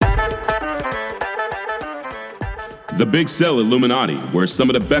The Big Sell Illuminati, where some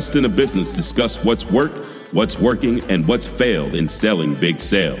of the best in the business discuss what's worked, what's working, and what's failed in selling big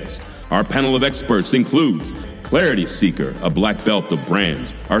sales. Our panel of experts includes Clarity Seeker, a black belt of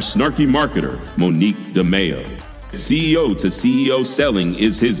brands, our snarky marketer, Monique DeMeo. CEO to CEO selling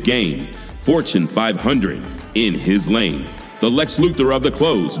is his game. Fortune 500 in his lane. The Lex Luthor of the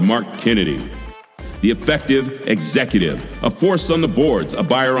close, Mark Kennedy. The effective executive, a force on the boards, a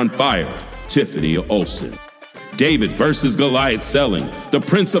buyer on fire, Tiffany Olsen. David versus Goliath selling, the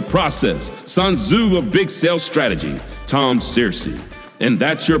prince of process, Sun Tzu of big sales strategy, Tom Searcy. And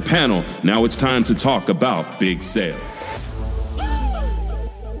that's your panel. Now it's time to talk about big sales.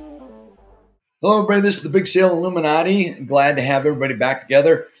 Hello, everybody. This is the Big Sale Illuminati. Glad to have everybody back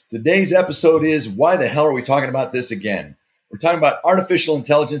together. Today's episode is, why the hell are we talking about this again? We're talking about artificial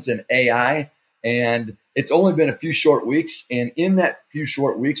intelligence and AI, and it's only been a few short weeks. And in that few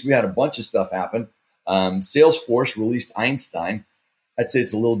short weeks, we had a bunch of stuff happen. Salesforce released Einstein. I'd say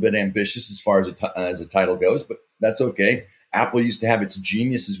it's a little bit ambitious as far as a title goes, but that's okay. Apple used to have its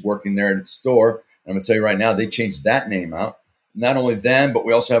geniuses working there at its store. And I'm going to tell you right now, they changed that name out. Not only them, but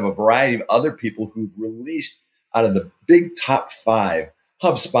we also have a variety of other people who've released out of the big top 5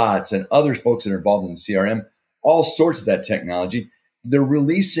 HubSpots and other folks that are involved in the CRM, all sorts of that technology. They're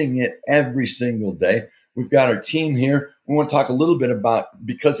releasing it every single day. We've got our team here. We want to talk a little bit about,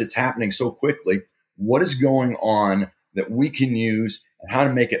 because it's happening so quickly, what is going on that we can use and how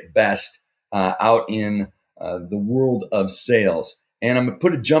to make it best out in the world of sales. And I'm going to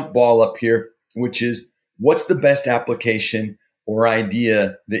put a jump ball up here, which is, what's the best application or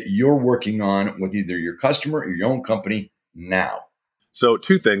idea that you're working on with either your customer or your own company now? So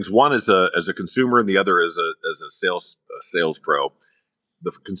 2 things. One is as a consumer, and the other is as a sales pro.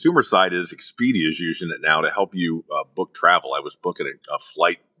 The consumer side is Expedia is using it now to help you book travel. I was booking a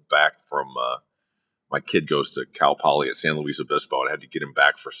flight back from my kid goes to Cal Poly at San Luis Obispo, and I had to get him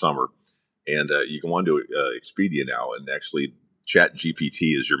back for summer. And you can go on to Expedia now, and actually Chat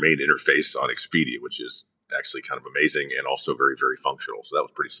GPT is your main interface on Expedia, which is actually kind of amazing and also very, very functional. So that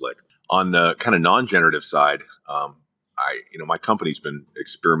was pretty slick. On the kind of non-generative side, my company's been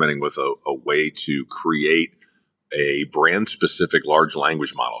experimenting with a way to create a brand-specific large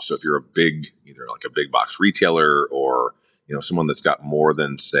language model. So if you're either like a big box retailer or someone that's got more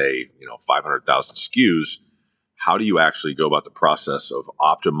than, say, 500,000 SKUs, how do you actually go about the process of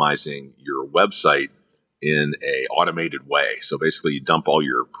optimizing your website in a automated way? So basically, you dump all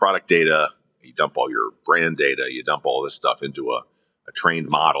your product data, you dump all your brand data, you dump all this stuff into a trained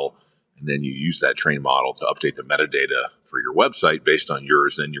model, and then you use that trained model to update the metadata for your website based on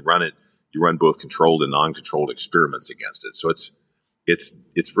yours. And you run both controlled and non-controlled experiments against it. So it's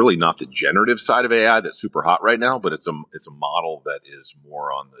really not the generative side of AI that's super hot right now, but it's a model that is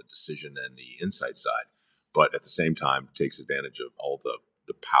more on the decision and the insight side, but at the same time takes advantage of all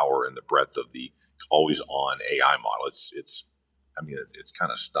the power and the breadth of the always on AI model. It's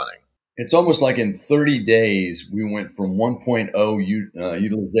kind of stunning. It's almost like in 30 days, we went from 1.0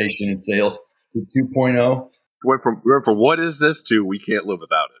 utilization in sales to 2.0. We went from what is this to we can't live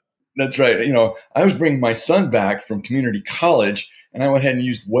without it. That's right. I was bringing my son back from community college, and I went ahead and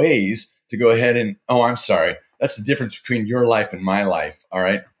used Waze to go ahead and, I'm sorry, that's the difference between your life and my life. All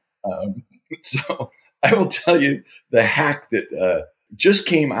right. So I will tell you the hack that just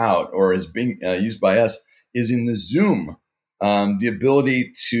came out or is being used by us is in the Zoom, the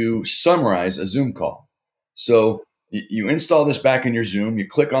ability to summarize a Zoom call. So you install this back in your Zoom, you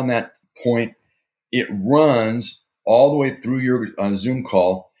click on that point, it runs all the way through your Zoom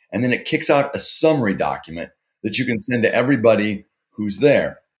call, and then it kicks out a summary document that you can send to everybody who's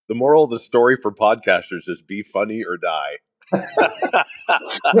there. The moral of the story for podcasters is be funny or die.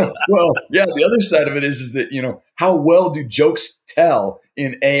 Well, yeah, the other side of it is that, how well do jokes tell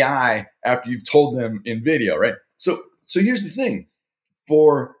in AI after you've told them in video, right? So here's the thing.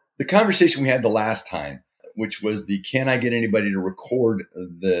 For the conversation we had the last time, which was can I get anybody to record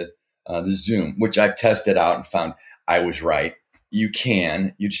the Zoom, which I've tested out and found I was right. You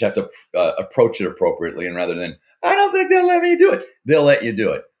can. You just have to approach it appropriately. And rather than, I don't think they'll let me do it, they'll let you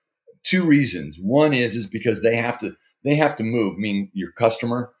do it. 2 reasons. One is because they have to move, meaning your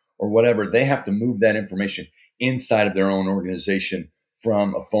customer or whatever, they have to move that information inside of their own organization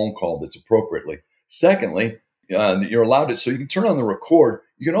from a phone call that's appropriately. Secondly, you're allowed it. So you can turn on the record.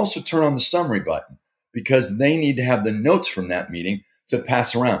 You can also turn on the summary button because they need to have the notes from that meeting to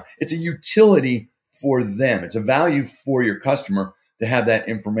pass around. It's a utility for them. It's a value for your customer to have that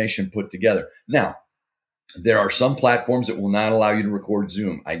information put together. Now, there are some platforms that will not allow you to record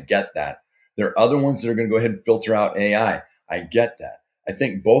Zoom. I get that. There are other ones that are going to go ahead and filter out AI. I get that. I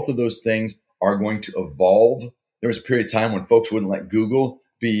think both of those things are going to evolve There was a period of time when folks wouldn't let Google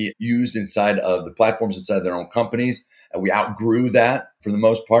be used inside of the platforms inside their own companies. And we outgrew that for the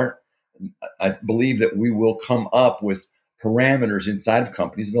most part. I believe that we will come up with parameters inside of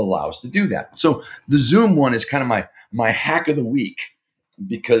companies that allow us to do that. So the Zoom one is kind of my hack of the week,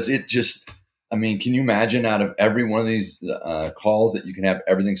 because it just, I mean, can you imagine out of every one of these calls that you can have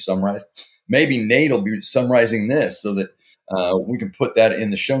everything summarized? Maybe Nate will be summarizing this so that we can put that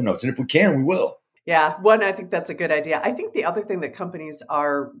in the show notes. And if we can, we will. Yeah, one, I think that's a good idea. I think the other thing that companies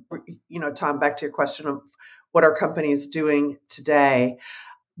are, Tom, back to your question of what are companies doing today,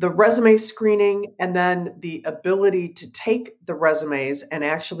 the resume screening and then the ability to take the resumes and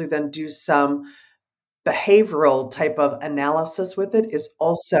actually then do some behavioral type of analysis with it is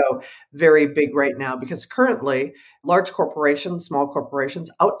also very big right now, because currently large corporations, small corporations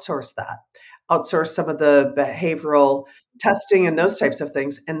outsource some of the behavioral testing and those types of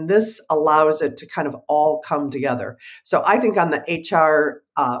things. And this allows it to kind of all come together. So I think on the HR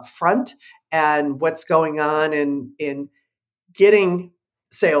front and what's going on in getting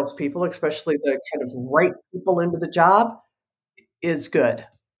salespeople, especially the kind of right people into the job, is good.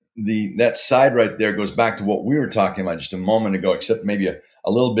 That side right there goes back to what we were talking about just a moment ago, except maybe a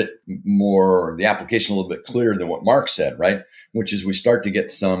little bit more, the application a little bit clearer than what Mark said, right? Which is we start to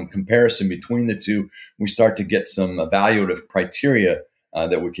get some comparison between the two. We start to get some evaluative criteria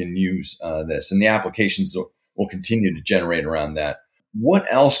that we can use this, and the applications will continue to generate around that. What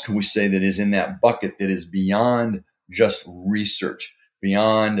else can we say that is in that bucket that is beyond just research,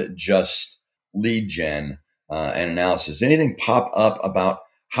 beyond just lead gen and analysis? Anything pop up about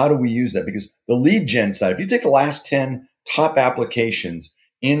how do we use that? Because the lead gen side, if you take the last 10 top applications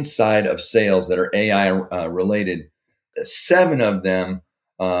inside of sales that are AI related, 7 of them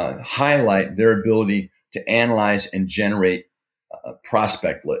highlight their ability to analyze and generate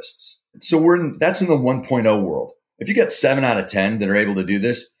prospect lists. So that's in the 1.0 world. If you get 7 out of 10 that are able to do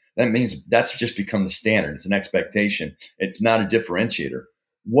this, that means that's just become the standard. It's an expectation. It's not a differentiator.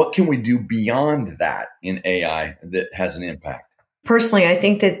 What can we do beyond that in AI that has an impact? Personally, I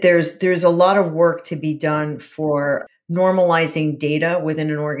think that there's a lot of work to be done for normalizing data within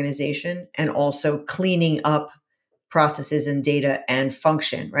an organization and also cleaning up processes and data and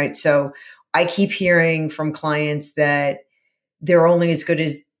function, right? So I keep hearing from clients that they're only as good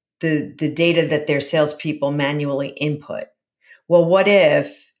as the data that their salespeople manually input. Well, what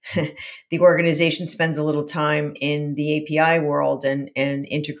if the organization spends a little time in the API world and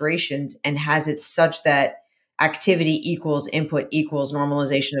integrations and has it such that activity equals input equals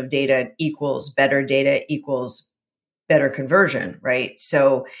normalization of data equals better data equals better conversion, right?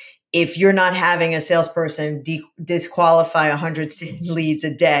 So if you're not having a salesperson disqualify 100 leads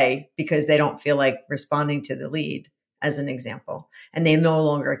a day because they don't feel like responding to the lead, as an example, and they no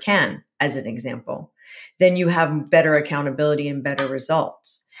longer can, as an example, then you have better accountability and better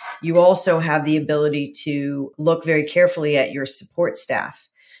results. You also have the ability to look very carefully at your support staff.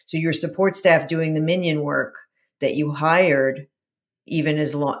 So your support staff doing the minion work that you hired even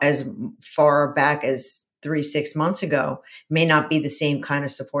as far back as 3-6 months ago may not be the same kind of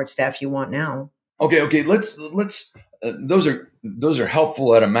support staff you want now. Okay. Let's those are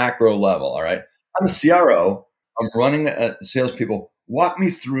helpful at a macro level. All right. I'm a CRO. I'm running salespeople. Walk me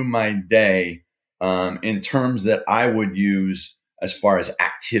through my day in terms that I would use as far as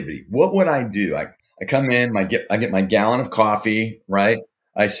activity. What would I do? I come in, I get my gallon of coffee, right?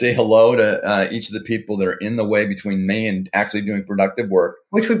 I say hello to each of the people that are in the way between me and actually doing productive work.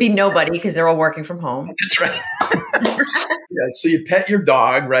 Which would be nobody because they're all working from home. That's right. Yeah, so you pet your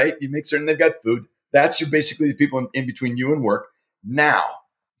dog, right? You make certain they've got food. That's basically the people in between you and work. Now,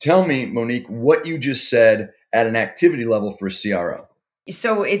 tell me, Monique, what you just said at an activity level for a CRO.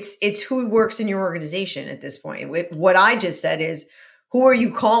 So it's who works in your organization at this point. What I just said is, who are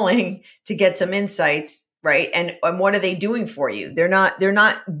you calling to get some insights, right? And what are they doing for you? They're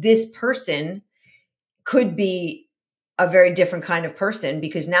not, this person could be a very different kind of person,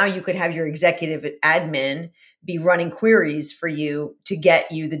 because now you could have your executive admin be running queries for you to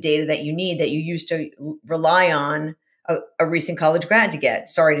get you the data that you need, that you used to rely on a recent college grad to get.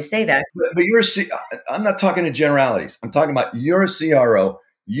 Sorry to say that. But I'm not talking to generalities. I'm talking about you're a CRO.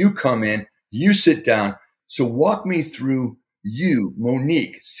 You come in, you sit down. So walk me through you,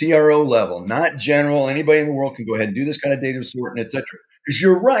 Monique, CRO level, not general. Anybody in the world can go ahead and do this kind of data sorting, et cetera. Because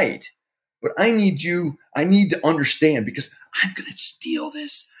you're right. But I need to understand, because I'm going to steal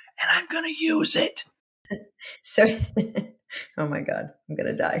this and I'm going to use it. So, oh my God, I'm going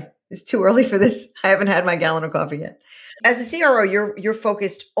to die. It's too early for this. I haven't had my gallon of coffee yet. As a CRO, you're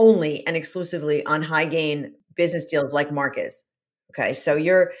focused only and exclusively on high gain business deals like Mark is. Okay. So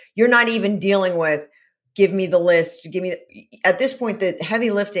you're not even dealing with give me the list, at this point, the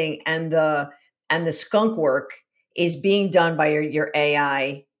heavy lifting and the skunk work is being done by your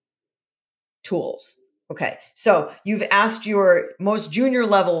AI tools. Okay. So you've asked your most junior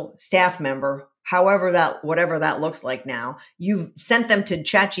level staff member, whatever that looks like now, you've sent them to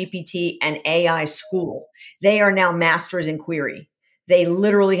ChatGPT and AI school. They are now masters in query. They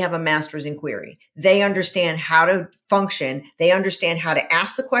literally have a master's in query. They understand how to function. They understand how to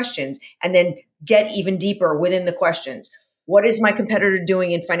ask the questions and then get even deeper within the questions. What is my competitor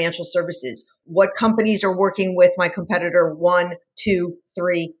doing in financial services? What companies are working with my competitor? 1, 2,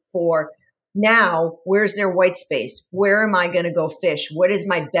 3, 4. Now, where's their white space? Where am I going to go fish? What is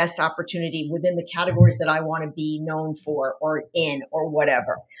my best opportunity within the categories that I want to be known for or in or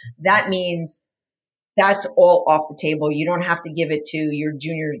whatever? That means that's all off the table. You don't have to give it to your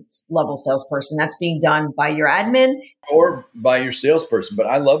junior level salesperson. That's being done by your admin or by your salesperson. But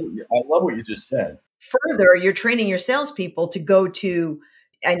I love what you just said. Further, you're training your salespeople to go to,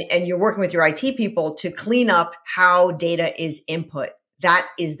 and you're working with your IT people to clean up how data is input. That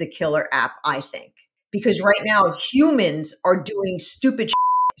is the killer app, I think, because right now humans are doing stupid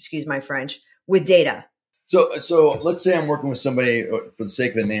excuse my French, with data. So let's say I'm working with somebody, for the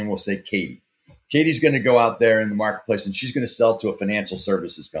sake of a name, we'll say Katie. Katie's going to go out there in the marketplace and she's going to sell to a financial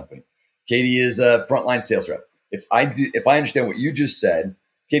services company. Katie is a frontline sales rep. If I understand what you just said,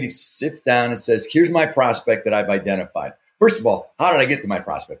 Katie sits down and says, here's my prospect that I've identified. First of all, how did I get to my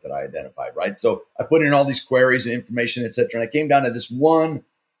prospect that I identified, right? So I put in all these queries and information, et cetera, and I came down to this one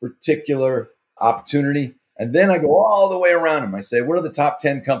particular opportunity. And then I go all the way around them. I say, what are the top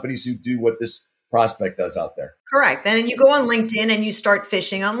 10 companies who do what this prospect does out there? Correct. Then you go on LinkedIn and you start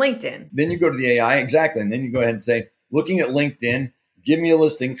fishing on LinkedIn. Then you go to the AI, exactly. And then you go ahead and say, looking at LinkedIn, give me a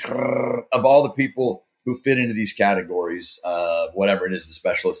listing of all the people who fit into these categories, whatever it is the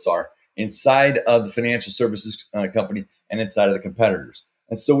specialists are, inside of the financial services company and inside of the competitors.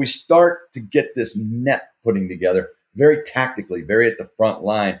 And so we start to get this net putting together very tactically, very at the front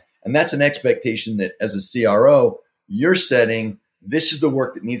line. And that's an expectation that as a CRO, you're setting, this is the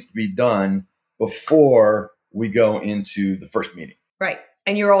work that needs to be done before we go into the first meeting. Right.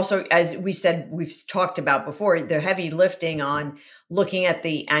 And you're also, as we said, we've talked about before, the heavy lifting on looking at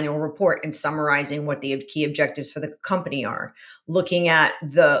the annual report and summarizing what the key objectives for the company are, looking at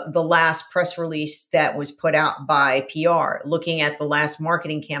the last press release that was put out by PR, looking at the last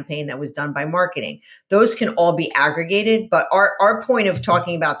marketing campaign that was done by marketing. Those can all be aggregated. But our point of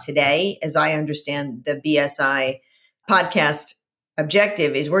talking about today, as I understand the BSI podcast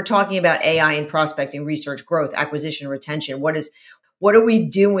objective, is we're talking about AI in prospecting, research, growth, acquisition, retention. What are we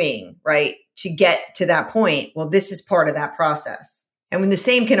doing, right, to get to that point? Well, this is part of that process. And when the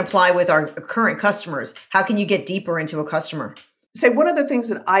same can apply with our current customers, how can you get deeper into a customer? So one of the things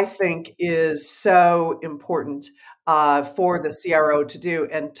that I think is so important for the CRO to do,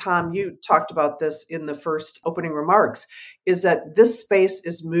 and Tom, you talked about this in the first opening remarks, is that this space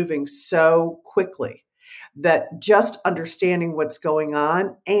is moving so quickly that just understanding what's going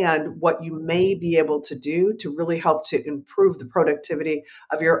on and what you may be able to do to really help to improve the productivity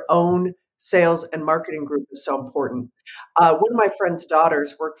of your own sales and marketing group is so important. One of my friend's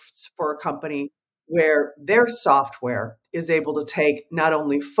daughters works for a company where their software is able to take not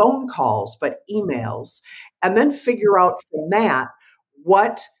only phone calls, but emails, and then figure out from that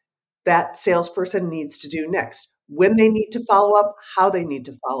what that salesperson needs to do next, when they need to follow up, how they need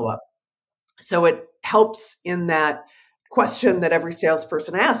to follow up. So it helps in that question that every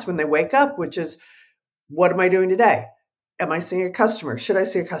salesperson asks when they wake up, which is, what am I doing today? Am I seeing a customer? Should I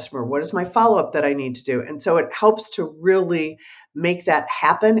see a customer? What is my follow-up that I need to do? And so it helps to really make that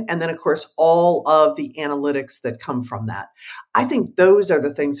happen. And then, of course, all of the analytics that come from that. I think those are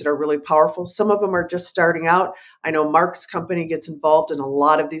the things that are really powerful. Some of them are just starting out. I know Mark's company gets involved in a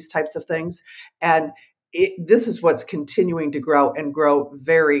lot of these types of things. And this is what's continuing to grow and grow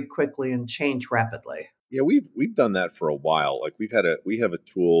very quickly and change rapidly. Yeah, we've done that for a while. Like we have a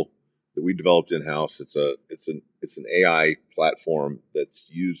tool that we developed in house. It's an AI platform that's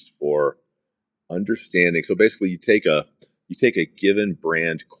used for understanding. So basically, you take a given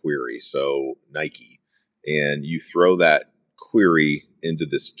brand query, so Nike, and you throw that query into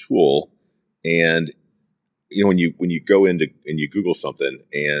this tool, and when you go into and you Google something,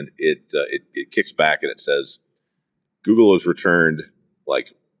 and it kicks back and it says Google has returned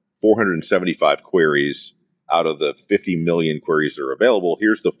like 475 queries out of the 50 million queries that are available.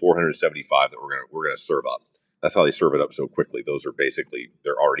 Here's the 475 that we're gonna serve up. That's how they serve it up so quickly. Those are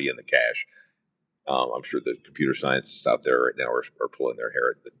they're already in the cache. I'm sure the computer scientists out there right now are pulling their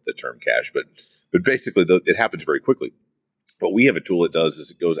hair at the term cache, but basically it happens very quickly. What we have a tool that does is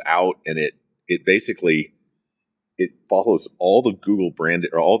it goes out and it it basically, it follows all the Google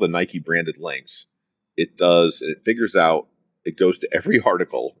branded or all the Nike branded links. It does, and it figures out, it goes to every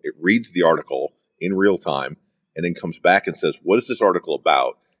article, it reads the article in real time, and then comes back and says, what is this article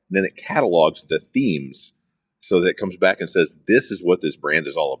about? And then it catalogs the themes so that it comes back and says, this is what this brand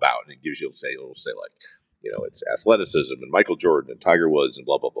is all about. And it gives you, it'll say like, it's athleticism and Michael Jordan and Tiger Woods and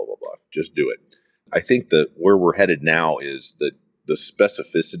blah, blah, blah, blah, blah. Just do it. I think that where we're headed now is the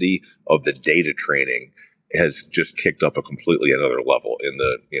specificity of the data training has just kicked up a completely another level in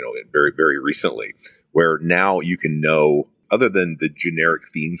very, very recently, where now you can know, other than the generic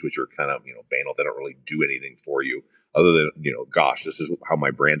themes, which are kind of, banal, they don't really do anything for you other than, gosh, this is how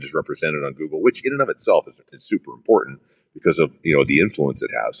my brand is represented on Google, which in and of itself is super important because of, the influence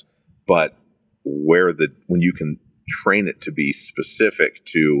it has. But when you can train it to be specific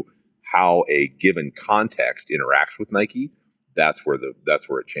to how a given context interacts with Nike, that's where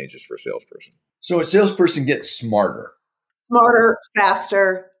it changes for a salesperson. So a salesperson gets smarter,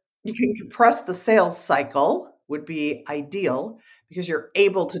 faster. You can compress the sales cycle, would be ideal, because you're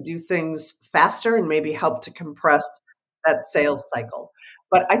able to do things faster and maybe help to compress that sales cycle.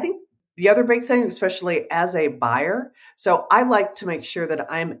 But I think the other big thing, especially as a buyer, so I like to make sure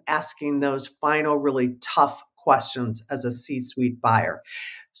that I'm asking those final, really tough questions as a C-suite buyer.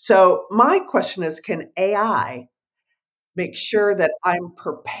 So my question is, can AI make sure that I'm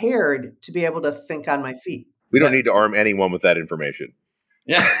prepared to be able to think on my feet? We don't need to arm anyone with that information.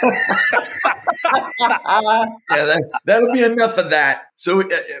 Yeah. That'll be enough of that. So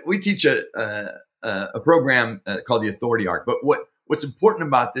we teach a program called the Authority Arc. But what's important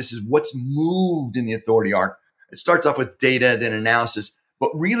about this is what's moved in the Authority Arc. It starts off with data, then analysis.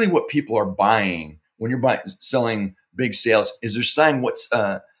 But really what people are buying when you're selling big sales is they're saying what's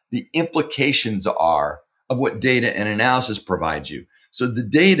the implications are of what data and analysis provides you. So the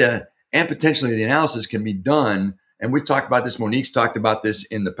data and potentially the analysis can be done. And we've talked about this. Monique's talked about this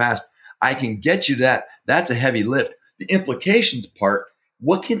in the past. I can get you that. That's a heavy lift. The implications part,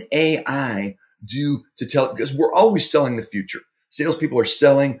 what can AI do to tell? Because we're always selling the future. Salespeople are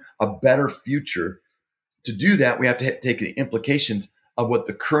selling a better future. To do that, we have to take the implications of what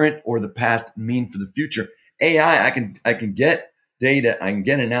the current or the past mean for the future. AI, I can get data, I can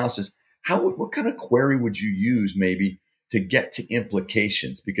get analysis. What kind of query would you use maybe to get to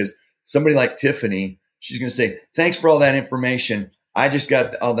implications? Because somebody like Tiffany, she's going to say, thanks for all that information. I just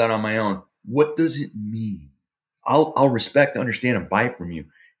got all that on my own. What does it mean? I'll respect, understand, and buy from you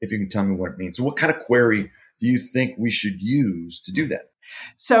if you can tell me what it means. So what kind of query do you think we should use to do that?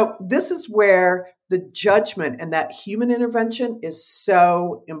 So this is where the judgment and that human intervention is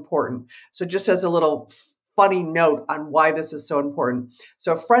so important. So just as a little funny note on why this is so important.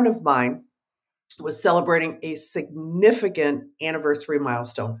 So a friend of mine was celebrating a significant anniversary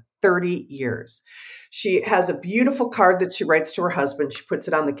milestone, 30 years. She has a beautiful card that she writes to her husband. She puts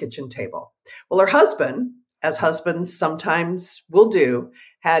it on the kitchen table. Well, her husband, as husbands sometimes will do,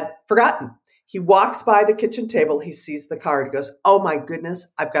 had forgotten. He walks by the kitchen table. He sees the card. He goes, oh my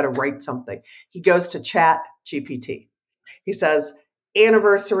goodness, I've got to write something. He goes to Chat GPT. He says,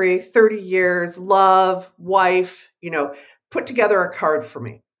 anniversary, 30 years, love, wife, put together a card for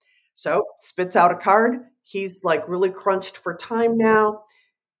me. So spits out a card. He's like really crunched for time now,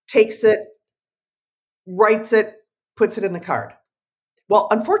 takes it, writes it, puts it in the card. Well,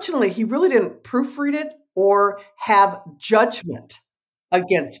 unfortunately, he really didn't proofread it or have judgment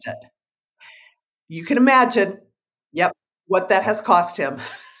against it. You can imagine, what that has cost him.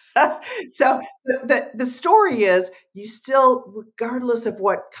 So the story is, you still, regardless of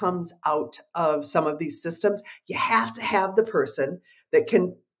what comes out of some of these systems, you have to have the person that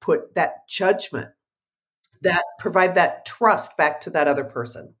can put that judgment, that provide that trust back to that other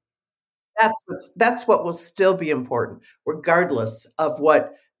person. That's what will still be important, regardless of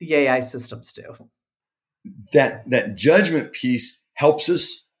what the AI systems do. That judgment piece helps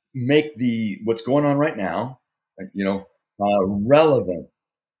us make what's going on right now, relevant.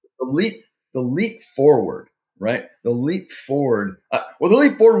 The leap forward, right? The leap forward. The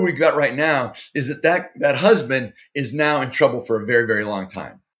leap forward we got right now is that husband is now in trouble for a very, very long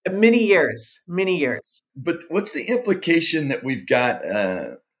time. Many years. But what's the implication that we've got?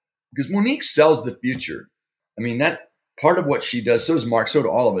 Because Monique sells the future. I mean, that part of what she does, so does Mark, so do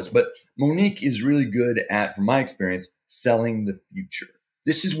all of us. But Monique is really good at, from my experience, selling the future.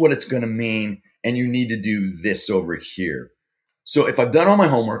 This is what it's going to mean, and you need to do this over here. So if I've done all my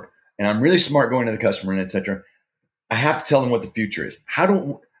homework and I'm really smart going to the customer and et cetera, I have to tell them what the future is. How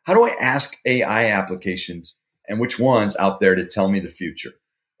do I ask AI applications and which ones out there to tell me the future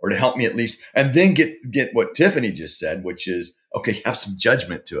or to help me at least, and then get what Tiffany just said, which is, okay, have some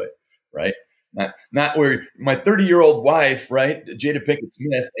judgment to it, right? Not where my 30-year-old wife, right, Jada Pinkett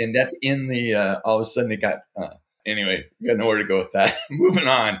Smith, and that's in the all of a sudden it got anyway. We got nowhere to go with that. Moving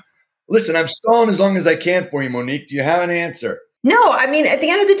on. Listen, I'm stalling as long as I can for you, Monique. Do you have an answer? No, I mean, at the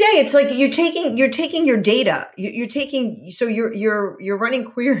end of the day, it's like you're taking your data. You're taking, so you're running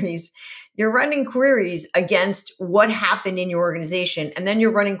queries. You're running queries against what happened in your organization, and then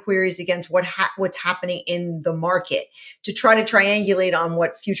you're running queries against what's happening in the market to try to triangulate on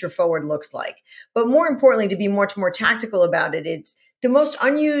what future forward looks like. But more importantly, to be much more tactical about it, it's the most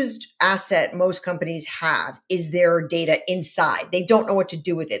unused asset most companies have is their data inside. They don't know what to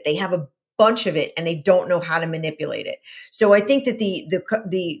do with it. They have a bunch of it and they don't know how to manipulate it. So I think that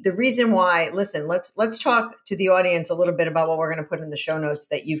the reason why, listen, let's talk to the audience a little bit about what we're going to put in the show notes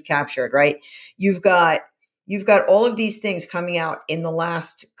that you've captured, right? You've got all of these things coming out in the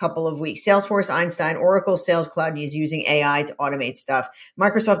last couple of weeks. Salesforce, Einstein, Oracle Sales Cloud is using AI to automate stuff.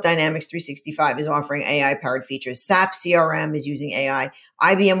 Microsoft Dynamics 365 is offering AI powered features. SAP CRM is using AI.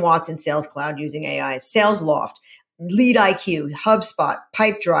 IBM Watson Sales Cloud using AI. SalesLoft, Lead IQ, HubSpot,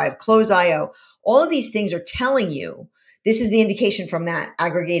 Pipedrive, Close.io. All of these things are telling you, this is the indication from that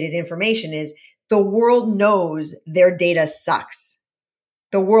aggregated information, is the world knows their data sucks.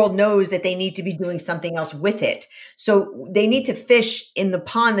 The world knows that they need to be doing something else with it. So they need to fish in the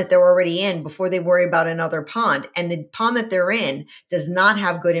pond that they're already in before they worry about another pond. And the pond that they're in does not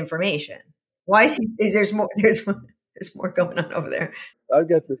have good information. Why is there's more, there's more going on over there. I've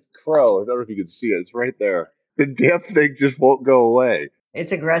got this crow. I don't know if you can see it. It's right there. The damn thing just won't go away.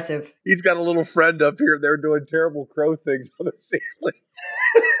 It's aggressive. He's got a little friend up here. They're doing terrible crow things on the ceiling.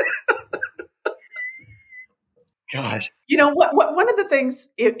 Gosh. You know what? One of the things,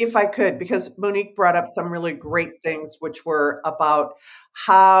 if I could, because Monique brought up some really great things, which were about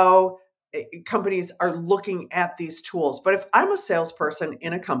how companies are looking at these tools. But if I'm a salesperson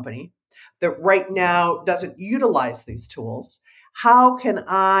in a company that right now doesn't utilize these tools, how can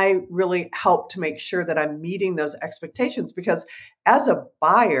I really help to make sure that I'm meeting those expectations? Because as a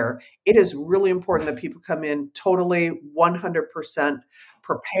buyer, it is really important that people come in totally 100%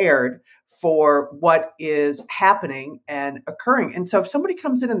 prepared for what is happening and occurring. And so if somebody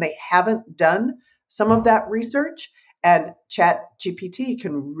comes in and they haven't done some of that research, and Chat GPT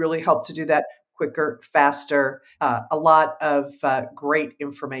can really help to do that quicker, faster, a lot of great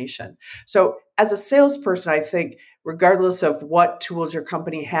information. So as a salesperson, I think regardless of what tools your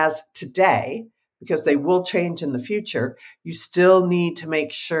company has today, because they will change in the future, you still need to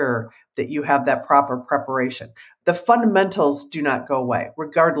make sure that you have that proper preparation. The fundamentals do not go away,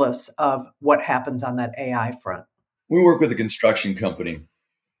 regardless of what happens on that AI front. We work with a construction company.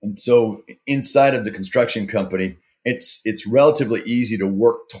 And so inside of the construction company, it's relatively easy to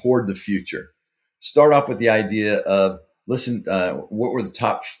work toward the future. Start off with the idea of, listen, what were the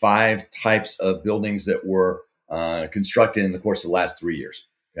top 5 types of buildings that were constructed in the course of the last 3 years?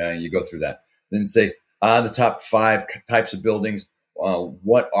 You go through that. Then say, the top 5 types of buildings,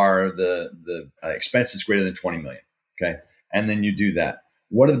 what are the expenses greater than 20 million? Okay. And then you do that.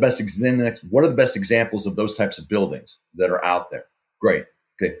 What are the best examples of those types of buildings that are out there? Great.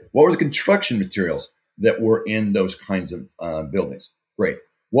 Okay. What were the construction materials that were in those kinds of buildings? Great.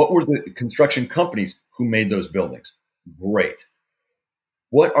 What were the construction companies who made those buildings? Great.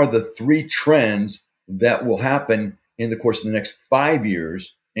 What are the 3 trends that will happen in the course of the next 5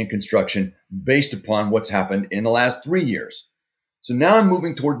 years in construction based upon what's happened in the last 3 years? So now I'm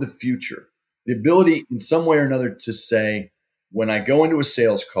moving toward the future. The ability in some way or another to say, when I go into a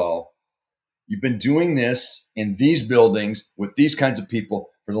sales call, you've been doing this in these buildings with these kinds of people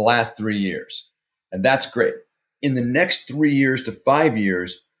for the last 3 years. And that's great. In the next 3 years to 5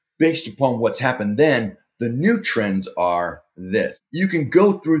 years, based upon what's happened then, the new trends are this. You can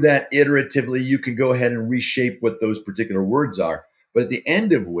go through that iteratively. You can go ahead and reshape what those particular words are. But at the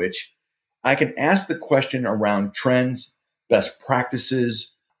end of which, I can ask the question around trends, best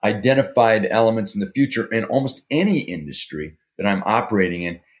practices, identified elements in the future in almost any industry that I'm operating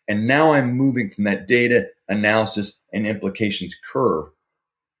in. And now I'm moving from that data analysis and implications curve.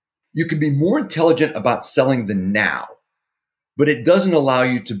 You can be more intelligent about selling the now, but it doesn't allow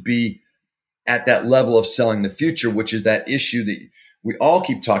you to be at that level of selling the future, which is that issue that we all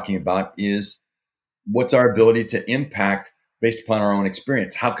keep talking about, is what's our ability to impact based upon our own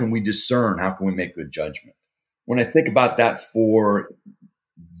experience? How can we discern? How can we make good judgment? When I think about that for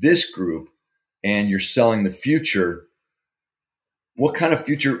this group and you're selling the future, what kind of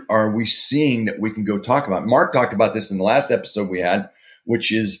future are we seeing that we can go talk about? Mark talked about this in the last episode we had,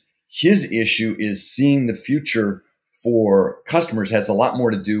 which is his issue is seeing the future for customers has a lot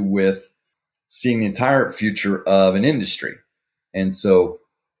more to do with seeing the entire future of an industry. And so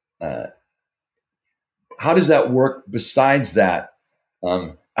how does that work besides that,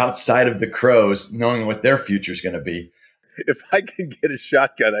 outside of the crows, knowing what their future is going to be? If I can get a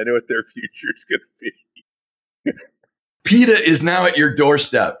shotgun, I know what their future is going to be. PETA is now at your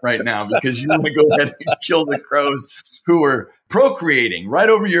doorstep right now because you want to go ahead and kill the crows who are procreating right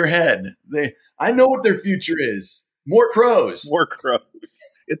over your head. I know what their future is. More crows. More crows.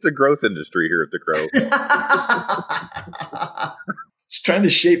 It's a growth industry here at the Crow. Trying to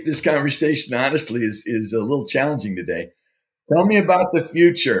shape this conversation, honestly, is a little challenging today. Tell me about the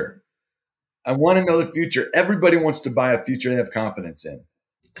future. I want to know the future. Everybody wants to buy a future they have confidence in.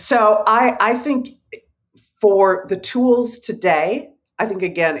 So I think for the tools today, I think,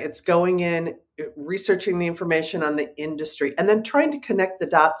 again, it's going in, researching the information on the industry, and then trying to connect the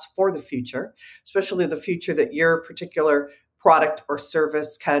dots for the future, especially the future that your particular product or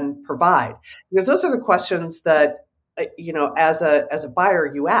service can provide. Because those are the questions that, as a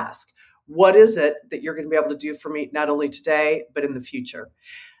buyer, you ask. What is it that you're going to be able to do for me, not only today, but in the future?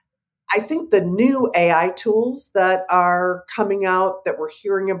 I think the new AI tools that are coming out, that we're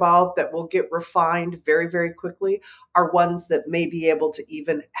hearing about, that will get refined very, very quickly, are ones that may be able to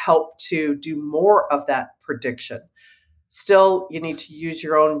even help to do more of that prediction. Still, you need to use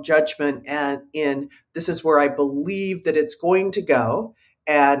your own judgment and this is where I believe that it's going to go.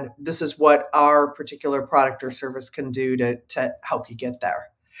 And this is what our particular product or service can do to help you get there.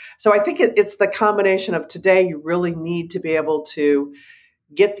 So I think it's the combination of today, you really need to be able to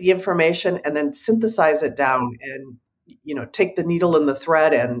get the information and then synthesize it down and, take the needle and the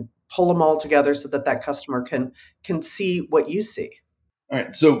thread and pull them all together so that customer can see what you see. All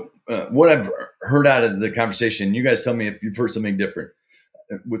right. So what I've heard out of the conversation, you guys tell me if you've heard something different.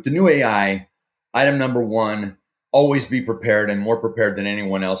 With the new AI, item number one, always be prepared and more prepared than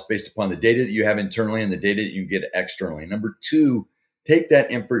anyone else based upon the data that you have internally and the data that you get externally. Number two, take that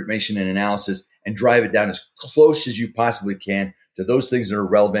information and analysis and drive it down as close as you possibly can to those things that are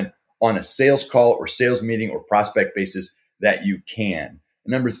relevant on a sales call or sales meeting or prospect basis that you can.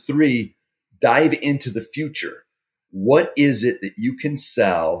 And number three, dive into the future. What is it that you can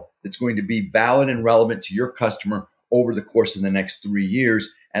sell that's going to be valid and relevant to your customer over the course of the next 3 years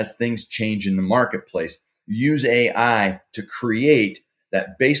as things change in the marketplace? Use AI to create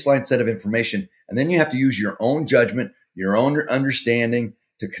that baseline set of information, and then you have to use your own judgment, your own understanding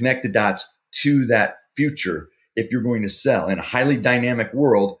to connect the dots to that future if you're going to sell. In a highly dynamic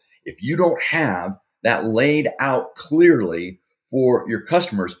world, if you don't have that laid out clearly for your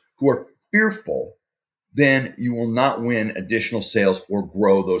customers who are fearful, then you will not win additional sales or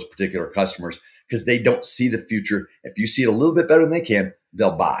grow those particular customers because they don't see the future. If you see it a little bit better than they can,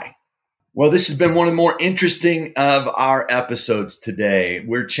 they'll buy. Well, this has been one of the more interesting of our episodes today.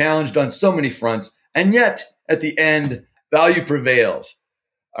 We're challenged on so many fronts, and yet at the end, value prevails.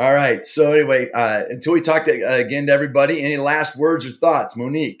 All right. So anyway, until we talk again to everybody, any last words or thoughts,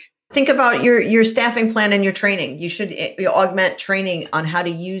 Monique? Think about your staffing plan and your training. You should augment training on how to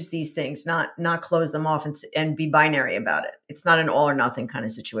use these things, not close them off and be binary about it. It's not an all or nothing kind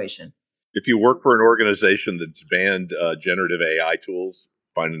of situation. If you work for an organization that's banned generative AI tools,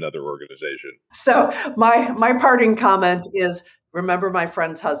 find another organization. So my parting comment is, remember my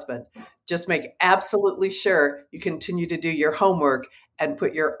friend's husband. Just make absolutely sure you continue to do your homework and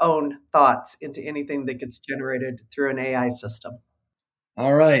put your own thoughts into anything that gets generated through an AI system.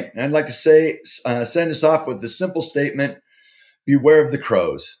 All right. I'd like to send us off with the simple statement, beware of the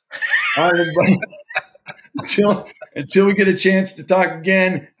crows. All right, everybody. Until we get a chance to talk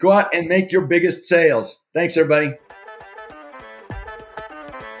again, go out and make your biggest sales. Thanks, everybody.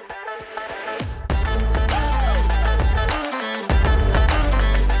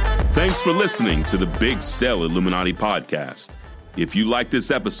 Thanks for listening to the Big Sale Illuminati podcast. If you like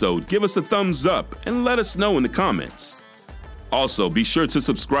this episode, give us a thumbs up and let us know in the comments. Also, be sure to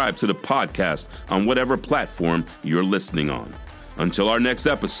subscribe to the podcast on whatever platform you're listening on. Until our next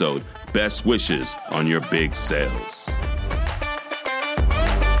episode, best wishes on your big sales.